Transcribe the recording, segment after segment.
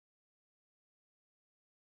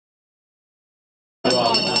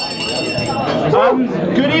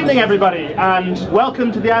Good evening, everybody, and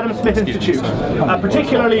welcome to the Adam Smith Institute.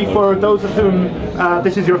 Particularly for those of whom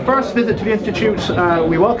this is your first visit to the Institute,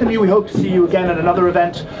 we welcome you. We hope to see you again at another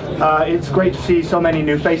event. It's great to see so many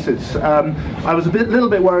new faces. I was a little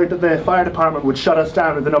bit worried that the fire department would shut us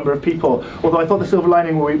down with the number of people, although I thought the silver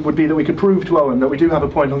lining would be that we could prove to Owen that we do have a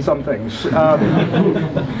point on some things.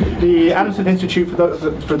 The Adam Smith Institute,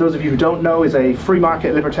 for those of you who don't know, is a free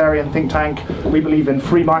market libertarian think tank. We believe in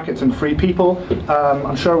free markets and free people.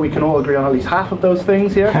 I'm sure we can all agree on at least half of those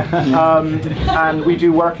things here. And we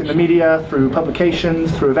do work in the media through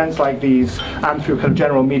publications, through events like these, and through kind of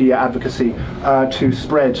general media advocacy to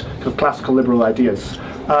spread kind of classical liberal ideas.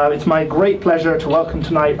 It's my great pleasure to welcome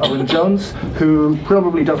tonight Owen Jones, who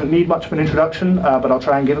probably doesn't need much of an introduction, but I'll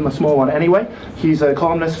try and give him a small one anyway. He's a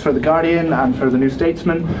columnist for The Guardian and for The New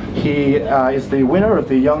Statesman. He is the winner of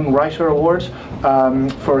the Young Writer Award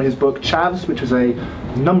for his book Chavs, which is a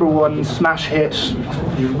 #1 smash hit.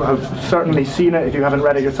 You have certainly seen it if you haven't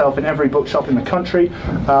read it yourself in every bookshop in the country.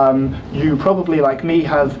 You probably, like me,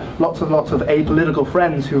 have lots of apolitical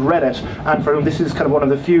friends who've read it, and for whom this is kind of one of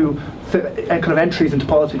the few kind of entries into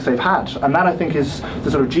politics they've had. And that, I think, is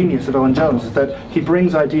the sort of genius of Owen Jones, is that he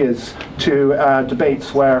brings ideas to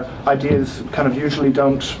debates where ideas kind of usually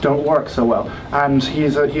don't work so well. And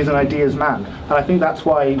he's an ideas man. And I think that's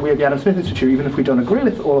why we at the Adam Smith Institute, even if we don't agree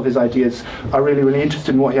with all of his ideas, are really, really interested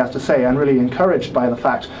in what he has to say, and really encouraged by the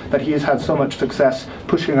fact that he has had so much success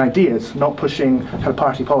pushing ideas, not pushing kind of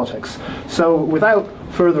party politics. So without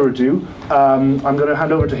further ado, I'm going to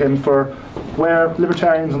hand over to him for where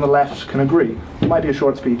libertarians on the left can agree. It might be a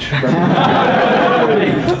short speech. But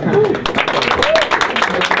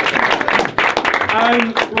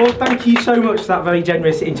well, thank you so much for that very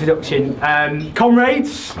generous introduction.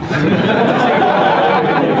 Comrades,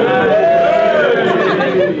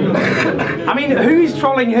 I mean, who's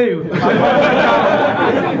trolling who?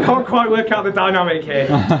 I can't quite work out the dynamic here.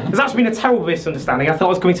 There's actually been a terrible misunderstanding. I thought I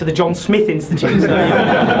was coming to the John Smith Institute,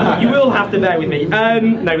 so you will have to bear with me.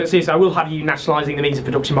 No, but seriously, I will have you nationalising the means of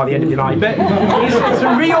production by the end of the night. But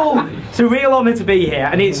it's a real honour to be here,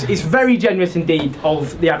 and it's very generous indeed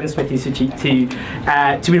of the Adam Smith Institute to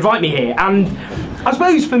invite me here. And I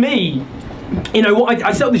suppose for me, you know,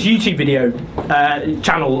 I set up this YouTube video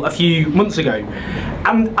channel a few months ago,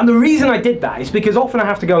 and the reason I did that is because often I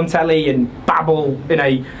have to go on telly and babble in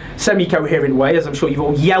a semi-coherent way, as I'm sure you've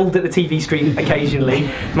all yelled at the TV screen occasionally,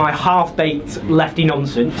 my half-baked lefty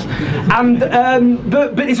nonsense, and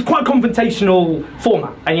but it's quite a confrontational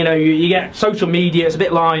format, and you know, you get social media. It's a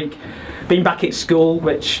bit like being back at school,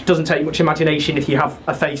 which doesn't take much imagination if you have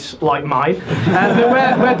a face like mine, but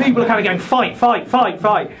where people are kind of going fight, fight, fight,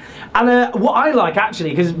 fight. And what I like,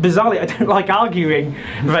 actually, because bizarrely I don't like arguing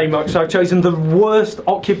very much, so I've chosen the worst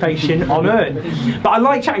occupation on earth. But I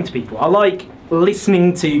like chatting to people. I like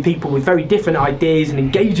listening to people with very different ideas and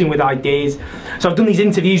engaging with ideas. So I've done these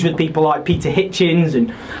interviews with people like Peter Hitchens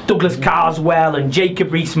and Douglas Carswell and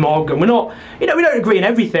Jacob Rees-Mogg, and we're not, you know, we don't agree on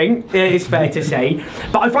everything, it's fair to say,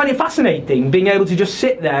 but I find it fascinating being able to just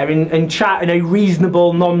sit there and chat in a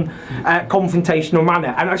reasonable, non-confrontational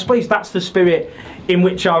manner. And I suppose that's the spirit in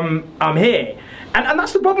which I'm here. And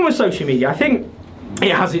that's the problem with social media. I think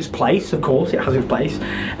it has its place, of course, it has its place.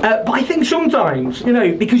 But I think sometimes, you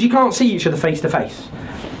know, because you can't see each other face to face,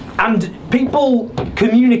 and people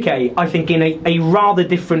communicate, I think, in a rather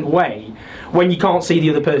different way when you can't see the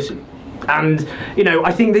other person. And, you know,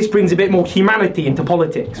 I think this brings a bit more humanity into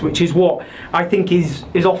politics, which is what I think is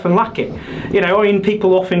often lacking. You know, I mean,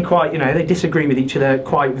 people often quite, you know, they disagree with each other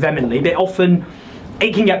quite vehemently, but often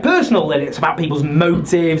it can get personal, and it's about people's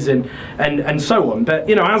motives and so on. But,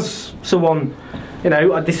 you know, as someone, you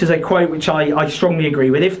know, this is a quote which I strongly agree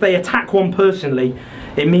with. If they attack one personally,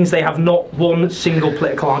 it means they have not one single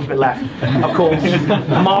political argument left. Of course,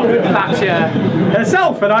 Margaret Thatcher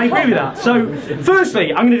herself, and I agree with that. So,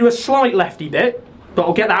 firstly, I'm going to do a slight lefty bit, but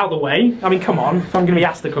I'll get that out of the way. I mean, come on, if I'm going to be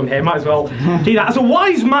asked to come here, might as well do that. As a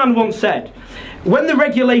wise man once said, when the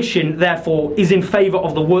regulation, therefore, is in favour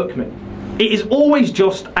of the workman, it is always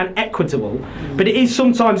just and equitable, but it is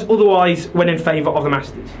sometimes otherwise when in favour of the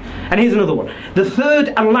masters. And here's another one. The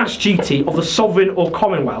third and last duty of the sovereign or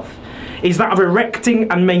commonwealth is that of erecting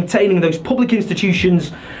and maintaining those public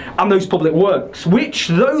institutions and those public works, which,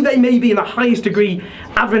 though they may be in the highest degree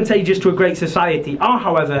advantageous to a great society, are,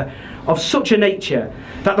 however, of such a nature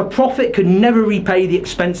that the profit could never repay the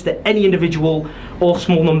expense to any individual or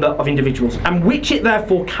small number of individuals, and which it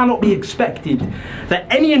therefore cannot be expected that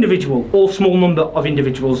any individual or small number of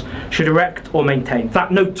individuals should erect or maintain.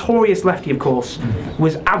 That notorious lefty, of course,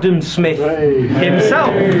 was Adam Smith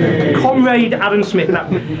himself. Comrade Adam Smith. Now,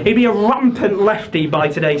 he'd be a rampant lefty by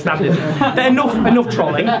today's standards. Enough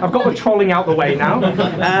trolling. I've got the trolling out the way now.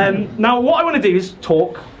 Now, what I want to do is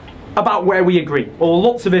talk about where we agree, or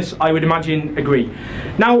lots of us, I would imagine, agree.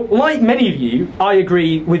 Now, like many of you, I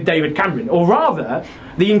agree with David Cameron, or rather,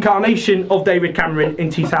 the incarnation of David Cameron in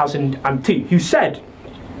 2002, who said,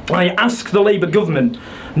 "I ask the Labour government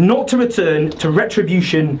not to return to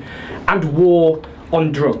retribution and war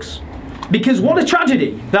on drugs." Because what a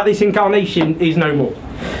tragedy that this incarnation is no more.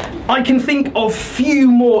 I can think of few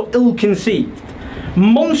more ill-conceived,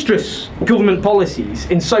 monstrous government policies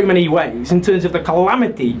in so many ways in terms of the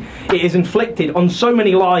calamity it has inflicted on so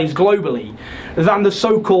many lives globally than the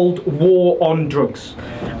so-called war on drugs.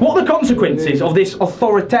 What are the consequences of this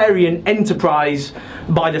authoritarian enterprise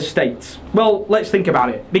by the state? Well, let's think about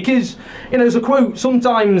it, because there's a quote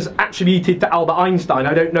sometimes attributed to Albert Einstein,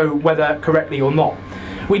 I don't know whether correctly or not,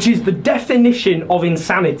 which is the definition of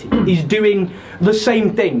insanity is doing the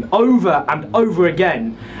same thing over and over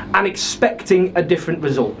again and expecting a different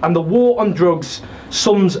result. And the war on drugs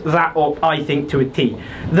sums that up, I think, to a T.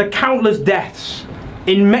 The countless deaths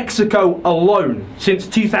in Mexico alone since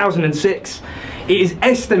 2006, it is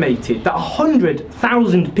estimated that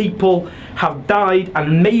 100,000 people have died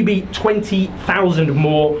and maybe 20,000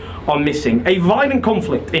 more are missing. A violent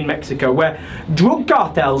conflict in Mexico where drug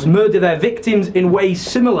cartels murder their victims in ways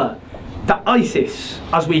similar to ISIS,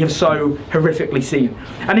 as we have so horrifically seen.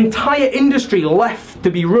 An entire industry left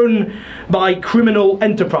to be run by criminal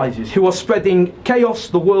enterprises who are spreading chaos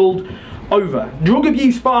the world over. Drug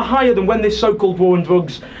abuse far higher than when this so-called war on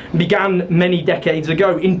drugs began many decades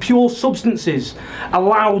ago. Impure substances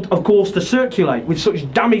allowed, of course, to circulate with such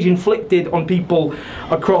damage inflicted on people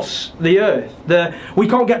across the earth. We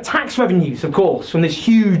can't get tax revenues, of course, from this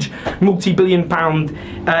huge multi-billion pound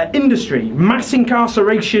industry. Mass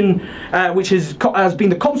incarceration, which has been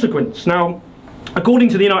the consequence. Now, according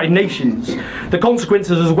to the United Nations, the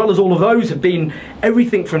consequences, as well as all of those, have been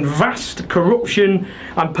everything from vast corruption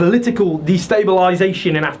and political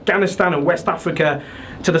destabilisation in Afghanistan and West Africa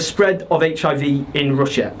to the spread of HIV in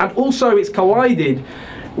Russia. And also it's collided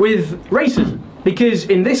with racism, because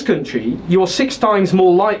in this country you are 6 times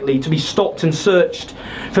more likely to be stopped and searched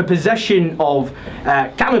for possession of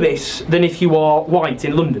cannabis than if you are white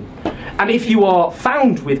in London. And if you are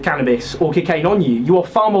found with cannabis or cocaine on you, you are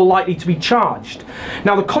far more likely to be charged.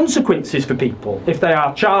 Now, the consequences for people, if they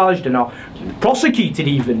are charged and are prosecuted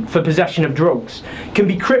even for possession of drugs, can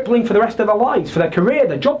be crippling for the rest of their lives, for their career,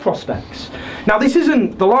 their job prospects. Now, this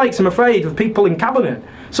isn't the likes, I'm afraid, of people in cabinet,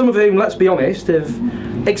 some of whom, let's be honest, have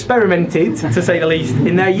experimented, to say the least,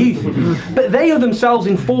 in their youth. But they are themselves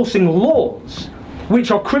enforcing laws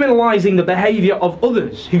which are criminalising the behaviour of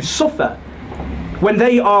others who suffer when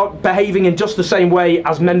they are behaving in just the same way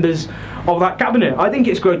as members of that cabinet. I think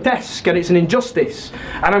it's grotesque and it's an injustice,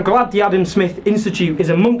 and I'm glad the Adam Smith Institute is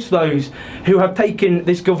amongst those who have taken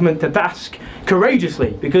this government to task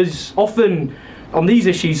courageously, because often on these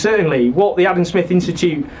issues, certainly, what the Adam Smith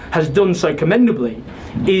Institute has done so commendably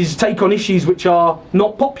is take on issues which are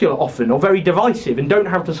not popular often or very divisive and don't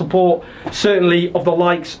have the support, certainly, of the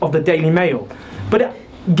likes of the Daily Mail. But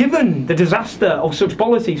given the disaster of such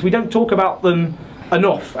policies, we don't talk about them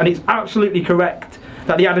enough, and it's absolutely correct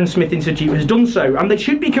that the Adam Smith Institute has done so, and they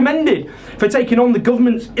should be commended for taking on the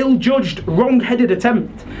government's ill-judged, wrong-headed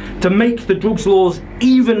attempt to make the drugs laws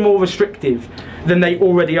even more restrictive than they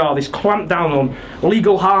already are. This clamp down on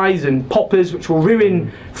legal highs and poppers, which will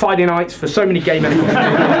ruin Friday nights for so many gay men.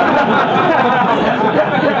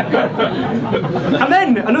 And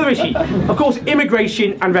then another issue, of course,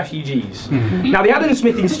 immigration and refugees. Now, the Adam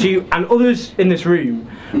Smith Institute and others in this room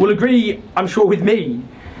will agree, I'm sure with me,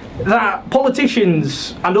 that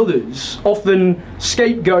politicians and others often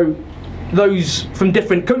scapegoat those from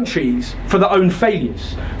different countries for their own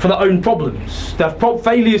failures, for their own problems, their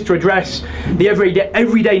failures to address the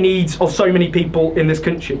everyday needs of so many people in this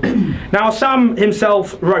country. Now, Sam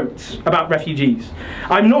himself wrote about refugees,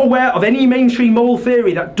 "I'm not aware of any mainstream moral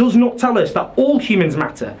theory that does not tell us that all humans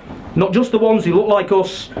matter, not just the ones who look like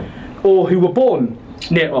us or who were born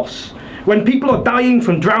near us. When people are dying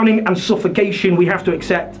from drowning and suffocation, we have to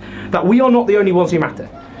accept that we are not the only ones who matter."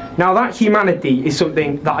 Now, that humanity is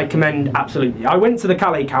something that I commend absolutely. I went to the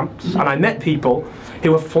Calais camps and I met people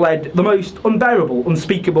who have fled the most unbearable,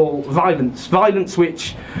 unspeakable violence. Violence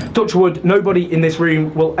which, touch wood, nobody in this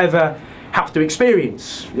room will ever have to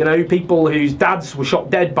experience. You know, people whose dads were shot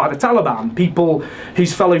dead by the Taliban, people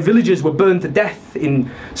whose fellow villagers were burned to death in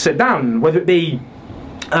Sudan, whether it be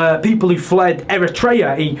people who fled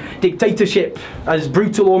Eritrea, a dictatorship as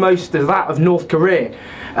brutal almost as that of North Korea,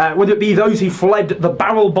 whether it be those who fled the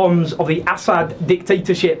barrel bombs of the Assad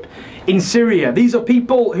dictatorship in Syria. These are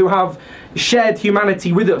people who have shared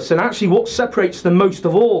humanity with us, and actually what separates them most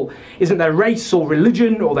of all isn't their race or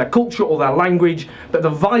religion or their culture or their language, but the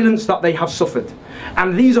violence that they have suffered.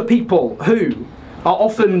 And these are people who are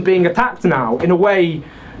often being attacked now in a way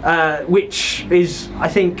which is, I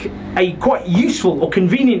think, a quite useful or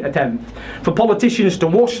convenient attempt for politicians to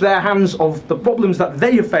wash their hands of the problems that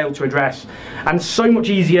they have failed to address, and so much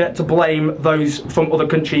easier to blame those from other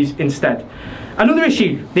countries instead. Another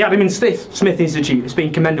issue the Adam Smith Institute has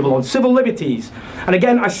been commendable on: civil liberties. And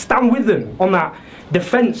again, I stand with them on that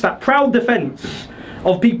defence, that proud defence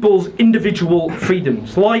of people's individual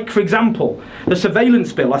freedoms. Like, for example, the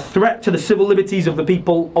surveillance bill, a threat to the civil liberties of the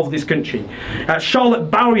people of this country. Charlotte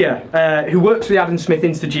Bowyer, who works for the Adam Smith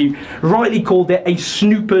Institute, rightly called it a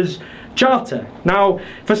snooper's charter. Now,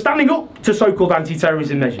 for standing up to so-called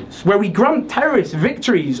anti-terrorism measures, where we grant terrorists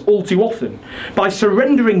victories all too often by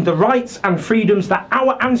surrendering the rights and freedoms that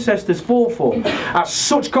our ancestors fought for at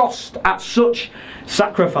such cost, at such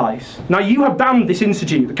sacrifice. Now, you have damned this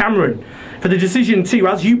institute, the Cameron, for the decision to,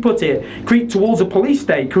 as you put it, creep towards a police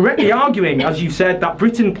state, correctly arguing, as you said, that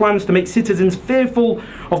Britain plans to make citizens fearful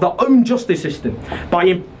of their own justice system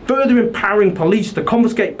by further empowering police to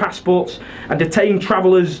confiscate passports and detain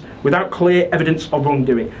travellers without clear evidence of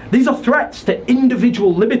wrongdoing. These are threats to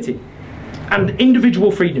individual liberty and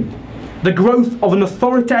individual freedom, the growth of an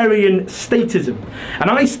authoritarian statism.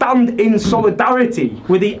 And I stand in solidarity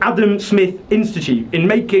with the Adam Smith Institute in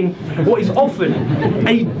making what is often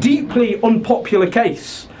a deeply unpopular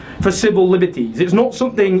case for civil liberties. It's not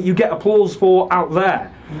something you get applause for out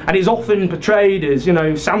there, and it's often portrayed as, you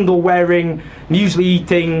know, sandal-wearing,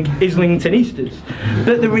 muesli-eating Islingonistas.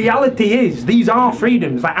 But the reality is, these are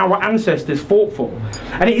freedoms that our ancestors fought for.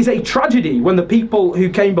 And it is a tragedy when the people who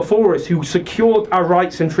came before us, who secured our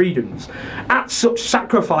rights and freedoms, at such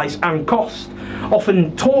sacrifice and cost,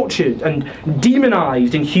 often tortured and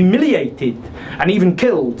demonised and humiliated and even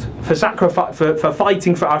killed for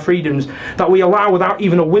fighting for our freedoms, that we allow without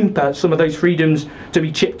even a whimper some of those freedoms to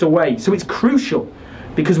be chipped away. So it's crucial,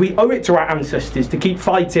 because we owe it to our ancestors to keep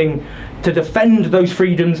fighting to defend those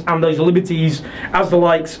freedoms and those liberties, as the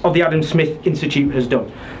likes of the Adam Smith Institute has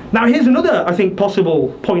done. Now, here's another, I think, possible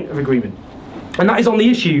point of agreement, and that is on the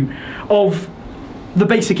issue of the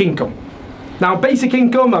basic income. Now, basic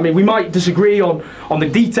income, I mean, we might disagree on the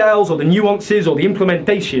details or the nuances or the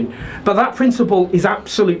implementation, but that principle is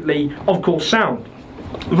absolutely, of course, sound.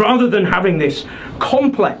 Rather than having this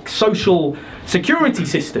complex social security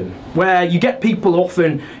system where you get people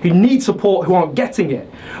often who need support who aren't getting it,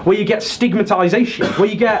 where you get stigmatisation, where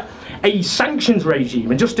you get a sanctions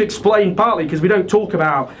regime. And just to explain, partly because we don't talk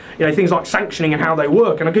about, you know, things like sanctioning and how they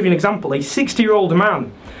work, and I'll give you an example. A 60-year-old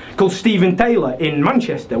man called Stephen Taylor in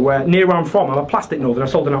Manchester, near where I'm from. I'm a plastic northern, I've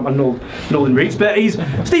sold out my northern roots, but he's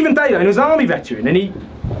Stephen Taylor, and he's an army veteran,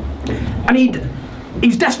 and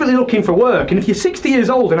he's desperately looking for work. And if you're 60 years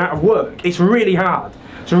old and out of work, it's really hard.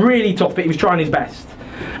 It's really tough, but he was trying his best.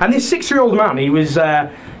 And this 6-year-old man, he was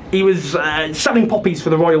selling poppies for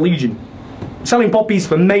the Royal Legion, selling poppies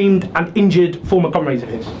for maimed and injured former comrades of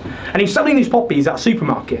his. And he was selling these poppies at a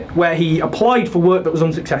supermarket where he applied for work that was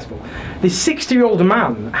unsuccessful. This 60-year-old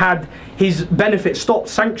man had his benefits stopped,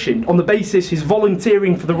 sanctioned, on the basis his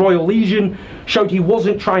volunteering for the Royal Legion showed he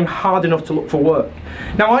wasn't trying hard enough to look for work.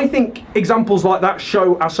 Now, I think examples like that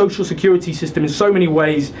show our social security system in so many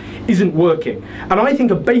ways isn't working. And I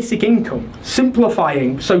think a basic income,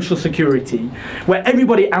 simplifying social security, where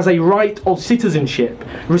everybody as a right of citizenship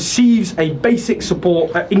receives a basic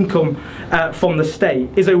support income from the state,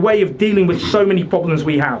 is a way of dealing with so many problems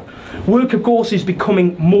we have. Work, of course, is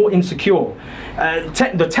becoming more insecure.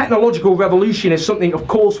 The technological revolution is something, of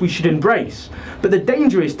course, we should embrace. But the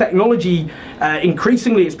danger is technology,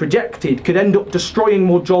 increasingly it's projected, could end up destroying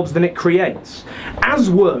more jobs than it creates. As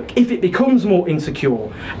work, if it becomes more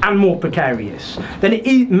insecure and more precarious, then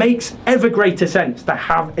it makes ever greater sense to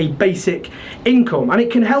have a basic income. And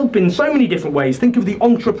it can help in so many different ways. Think of the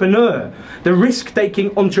entrepreneur, the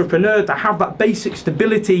risk-taking entrepreneur, to have that basic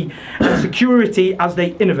stability and security as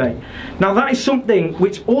they innovate. Now, that is something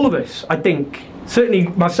which all of us, I think, certainly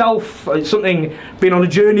myself, it's something been on a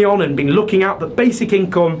journey on and been looking at, that basic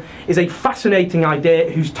income is a fascinating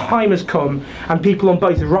idea whose time has come, and people on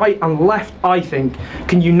both right and left, I think,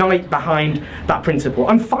 can unite behind that principle.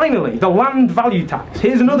 And finally, the land value tax.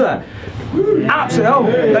 Here's another.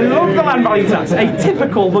 Absolutely, they love the land value tax. A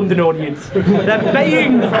typical London audience. They're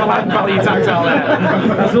baying for a land value tax out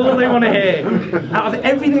there. That's all they want to hear. Out of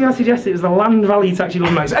everything I suggested, it was the land value tax you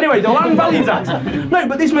love most. Anyway, the land value tax. No,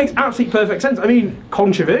 but this makes absolutely perfect sense. I mean,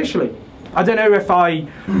 controversially, I don't know if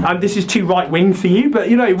this is too right-wing for you, but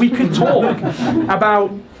you know, we could talk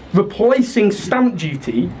about replacing stamp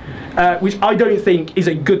duty, which I don't think is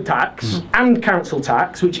a good tax, and council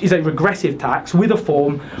tax, which is a regressive tax, with a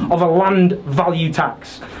form of a land value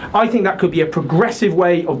tax. I think that could be a progressive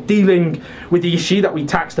way of dealing with the issue that we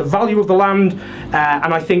tax the value of the land,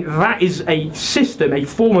 and I think that is a system, a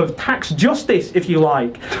form of tax justice, if you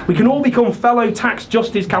like. We can all become fellow tax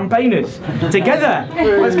justice campaigners together.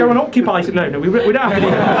 Let's go and occupy it. No, we don't have to do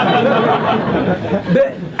that.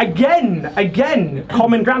 But again,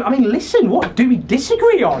 common ground. I mean, listen, what do we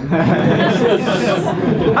disagree on?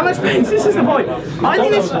 And let's face, this is the point. I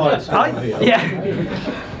think this.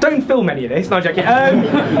 Yeah. Don't film any of this. No, joking.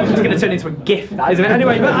 It's going to turn into a GIF, that, isn't it?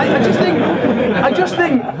 Anyway, but I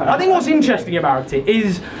think what's interesting about it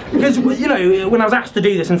is because, you know, when I was asked to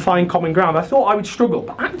do this and find common ground, I thought I would struggle.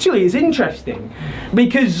 But actually, it's interesting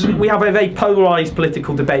because we have a very polarised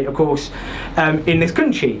political debate, of course, in this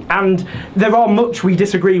country, and there are much we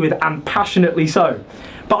disagree with, and passionately so.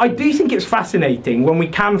 But I do think it's fascinating when we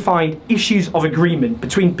can find issues of agreement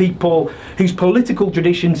between people whose political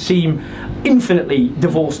traditions seem infinitely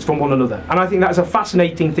divorced from one another. And I think that's a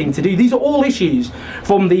fascinating thing to do. These are all issues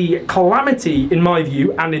from the calamity, in my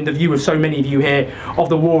view, and in the view of so many of you here, of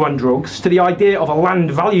the war on drugs, to the idea of a land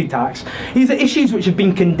value tax. These are issues which have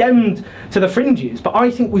been condemned to the fringes, but I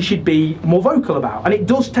think we should be more vocal about. And it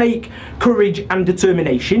does take courage and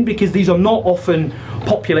determination, because these are not often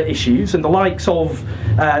popular issues, and the likes of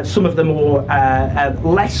some of the more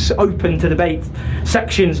less open to debate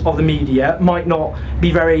sections of the media might not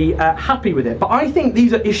be very happy with it. But I think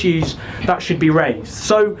these are issues that should be raised.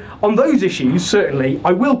 So on those issues, certainly,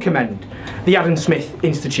 I will commend the Adam Smith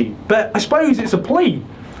Institute. But I suppose it's a plea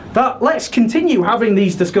that let's continue having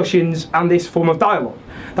these discussions and this form of dialogue,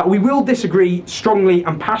 that we will disagree strongly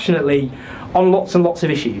and passionately on lots and lots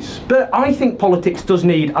of issues. But I think politics does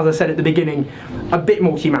need, as I said at the beginning, a bit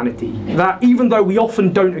more humanity. That even though we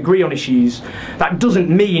often don't agree on issues, that doesn't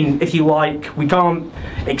mean, if you like, we can't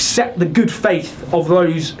accept the good faith of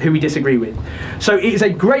those who we disagree with. So it is a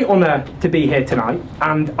great honour to be here tonight,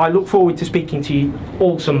 and I look forward to speaking to you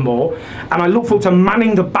all some more, and I look forward to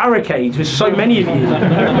manning the barricades with so many of you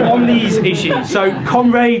on these issues. So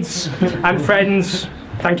comrades and friends,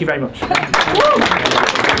 thank you very much.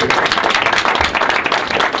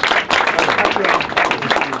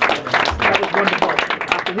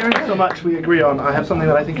 Hearing so much we agree on, I have something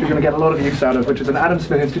that I think you're going to get a lot of use out of, which is an Adam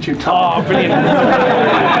Smith Institute talk. Oh, brilliant.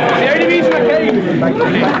 It's the only reason I came. Thank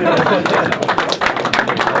you.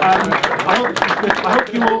 I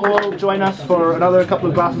hope you will all join us for another couple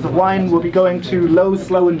of glasses of wine. We'll be going to Low,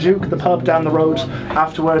 Slow and Duke, the pub down the road,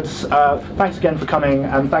 afterwards. Thanks again for coming,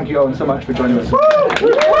 and thank you, Owen, so much for joining us.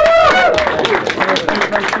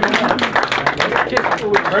 Cheers.